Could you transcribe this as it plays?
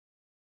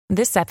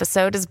This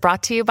episode is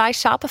brought to you by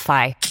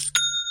Shopify.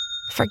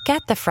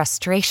 Forget the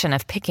frustration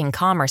of picking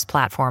commerce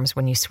platforms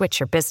when you switch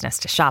your business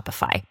to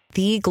Shopify,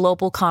 the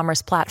global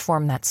commerce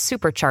platform that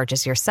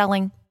supercharges your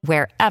selling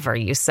wherever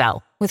you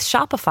sell. With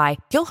Shopify,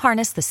 you'll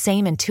harness the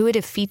same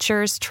intuitive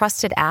features,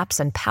 trusted apps,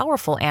 and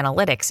powerful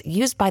analytics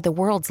used by the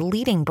world's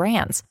leading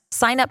brands.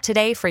 Sign up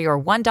today for your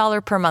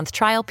 $1 per month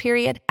trial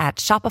period at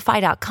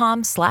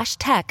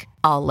shopify.com/tech,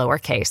 all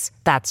lowercase.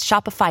 That's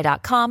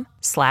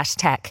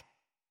shopify.com/tech.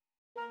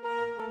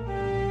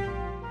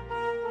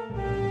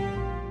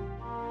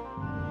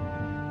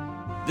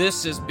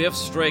 This is Biff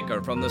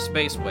Straker from the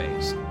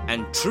Spaceways,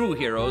 and true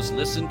heroes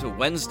listen to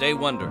Wednesday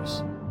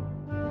Wonders.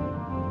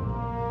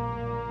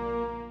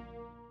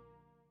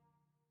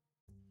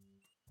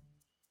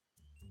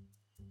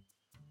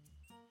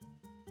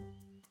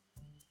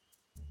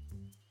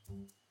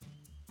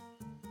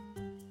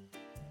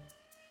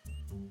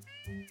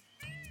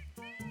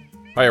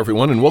 Hi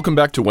everyone, and welcome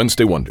back to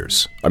Wednesday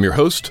Wonders. I'm your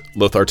host,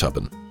 Lothar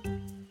Tuppen.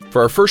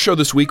 For our first show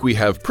this week, we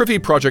have Privy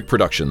Project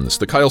Productions,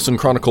 The Kyleson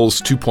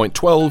Chronicles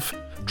 2.12,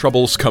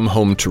 Troubles Come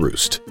Home to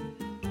Roost.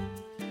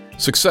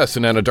 Success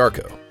in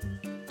Anadarko.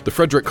 The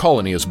Frederick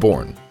Colony is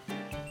born.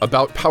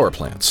 About power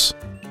plants.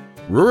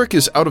 Rurik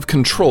is out of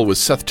control with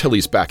Seth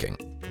Tilly's backing.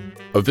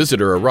 A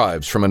visitor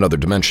arrives from another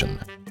dimension.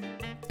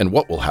 And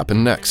what will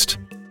happen next?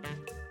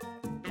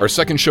 Our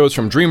second show is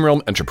from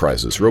Dreamrealm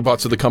Enterprises,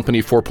 Robots of the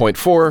Company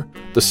 4.4,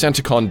 The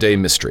Santicon Day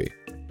Mystery.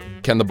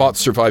 Can the bots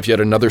survive yet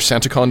another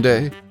Santicon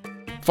Day?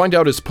 Find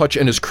out as Putch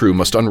and his crew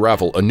must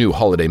unravel a new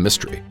holiday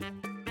mystery.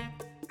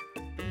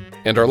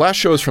 And our last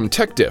show is from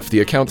Tech Diff,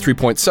 The Account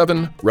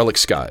 3.7, Relic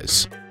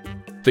Skies.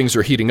 Things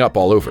are heating up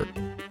all over.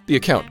 The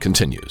account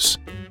continues.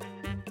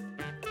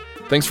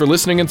 Thanks for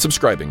listening and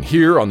subscribing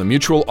here on the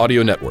Mutual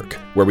Audio Network,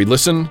 where we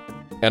listen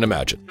and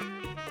imagine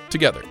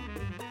together.